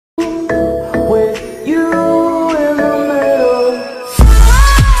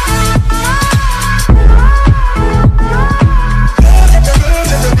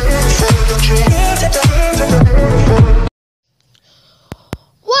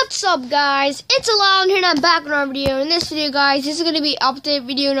What's up, guys? It's Alon here and I'm back with another video. In this video, guys, this is going to be update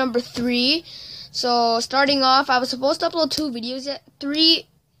video number 3. So, starting off, I was supposed to upload 2 videos, 3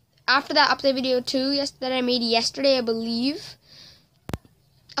 after that update video 2 that I made yesterday, I believe.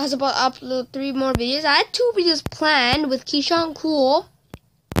 I was about to upload 3 more videos. I had 2 videos planned with Keyshawn Cool,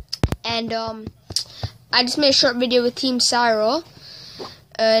 and I just made a short video with Team Cyro.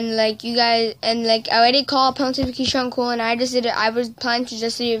 And like you guys, and like I already called penalty with Keyshawn Cool, and I was planning to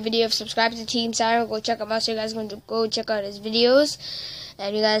just do a video of subscribe to Team Cyro. Go check him out. So you guys are going to go check out his videos,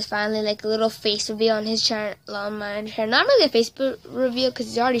 and you guys finally like a little face reveal on his channel, on my channel. Not really a face reveal because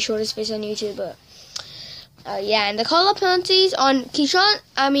he's already showed his face on YouTube, but yeah. And the call up penalties on Keyshawn.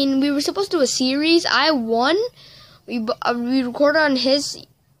 I mean, we were supposed to do a series. I won. We recorded on his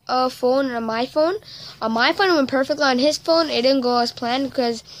phone and on my phone. On my phone it went perfectly. On his phone it didn't go as planned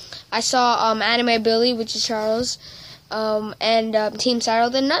because I saw Anime Billy, which is Charles, and Team Cyro.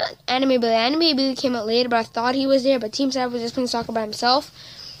 Then not Anime Billy. Anime Billy came out later, but I thought he was there. But Team Cyro was just playing soccer by himself.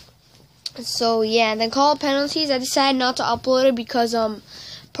 So yeah, and then call penalties. I decided not to upload it because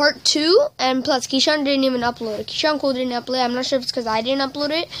part 2 and plus Keyshawn didn't even upload it. Keyshawn Cool didn't upload it. I'm not sure if it's because I didn't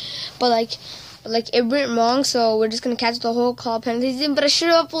upload it, but like it went wrong, so we're just gonna catch the whole call penalties in. But I should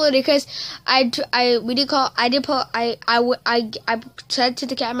have uploaded it because I said to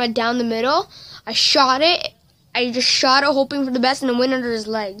the camera down the middle. I shot it. I just shot it hoping for the best, and it went under his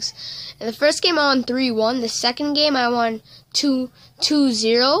legs. And the first game I won 3-1. The second game I won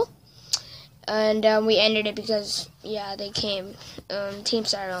 2-0. And we ended it because yeah, they came Team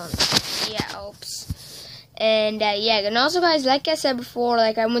Cyro. Yeah, oops. And yeah, and also guys, like I said before,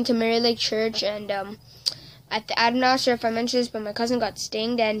 like I went to Mary Lake Church, and I'm not sure if I mentioned this, but my cousin got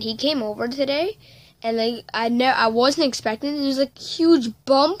stinged, and he came over today, and like I wasn't expecting it. There was like a huge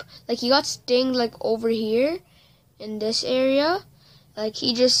bump, like he got stinged like over here, in this area. Like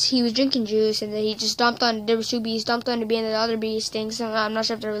he was drinking juice, and then he just stomped on. There was 2 bees, stomped on the bee, and the other bee stings. So I'm not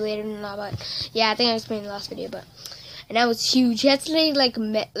sure if they're related or not, but yeah, I think I explained in the last video, but. And that was huge. He had to take like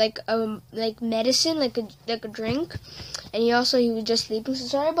medicine, like a drink, and he was just sleeping. So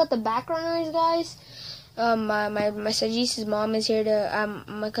sorry about the background noise, guys. My Saji's mom is here to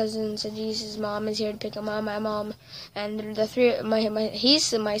my cousin Saji's mom is here to pick him up. My mom and the 3 my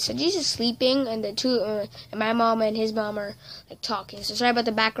Saji's is sleeping, and the 2 and my mom and his mom are like talking. So sorry about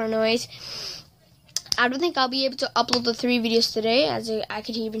the background noise. I don't think I'll be able to upload the 3 videos today, as I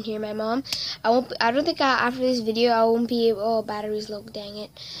could even hear my mom. I don't think after this video I won't be able. Oh, battery's low. Dang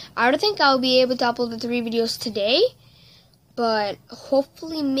it! I don't think I'll be able to upload the 3 videos today, but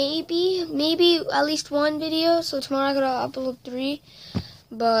hopefully, maybe at least 1 video. So tomorrow I'm gonna upload 3.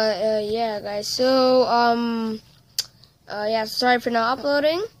 But yeah, guys. So yeah. Sorry for not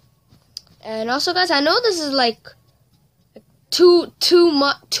uploading. And also, guys, I know this is like too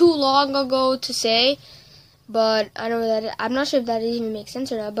long ago to say, but I know that I'm not sure if that even makes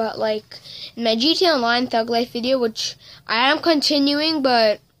sense or not. But like in my GTA Online Thug Life video, which I am continuing,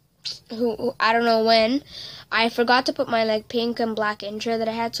 but I don't know when, I forgot to put my like pink and black intro that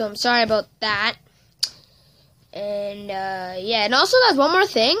I had, so I'm sorry about that. And yeah, and also guys, one more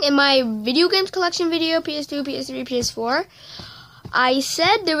thing. In my video games collection video, PS2, PS3, PS4, I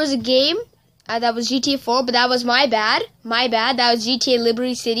said there was a game that was GTA 4, but that was my bad. That was GTA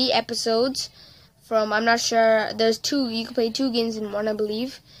Liberty City episodes from, I'm not sure, there's 2, you can play 2 games in one, I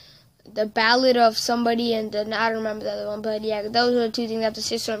believe. The Ballad of Somebody, and then I don't remember the other one, but yeah, those are the 2 things I have to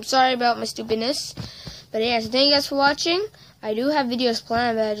say, so I'm sorry about my stupidness. But yeah, so thank you guys for watching. I do have videos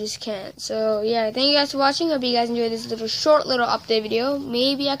planned, but I just can't. So yeah, thank you guys for watching. Hope you guys enjoyed this short little update video.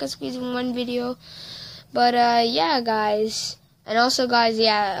 Maybe I could squeeze in 1 video. But yeah, guys. And also, guys,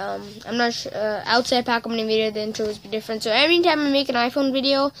 yeah, I'm not sure, outside pack opening video, the intro is different. So every time I make an iPhone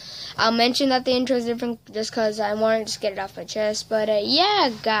video, I'll mention that the intro is different just because I want to just get it off my chest. But yeah,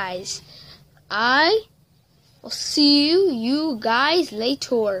 guys, I will see you guys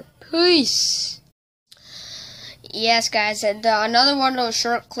later. Peace. Yes, guys, and another one of those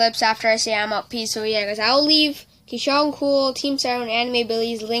short clips after I say I'm out. Peace. So yeah, guys, I'll leave Keyshawn Cool, Team Cyro, and Anime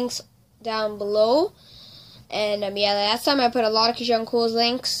Billy's links down below. And yeah, last time I put a lot of Keyshawn Cool's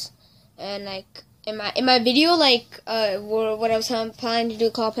links, and like in my video, like what I was planning to do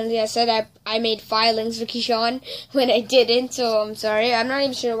call penalty, I said I made 5 links for Keyshawn when I didn't, so I'm sorry. I'm not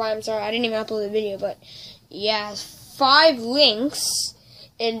even sure why I'm sorry. I didn't even upload the video, but yeah, 5 links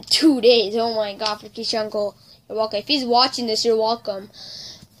in 2 days. Oh my god, for Keyshawn Cool, you're welcome. If he's watching this, you're welcome.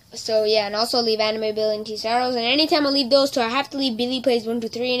 So yeah, and also leave Anime Billy and T Saros. And anytime I leave those two, I have to leave Billy Plays 1, 2,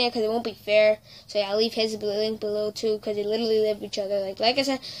 3 in it because it won't be fair. So yeah, I'll leave his link below too because they literally live with each other. Like I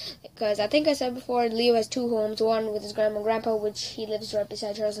said, because I think I said before, Leo has two homes. One with his grandma and grandpa, which he lives right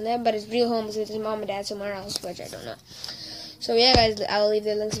beside Charles and them, but his real home is with his mom and dad somewhere else, which I don't know. So yeah, guys, I'll leave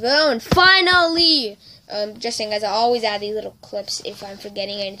the links below. And finally, just saying, guys, I always add these little clips if I'm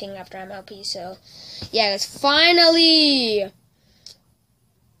forgetting anything after I'm LP. So yeah, guys, finally,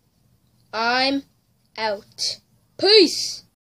 I'm out. Peace!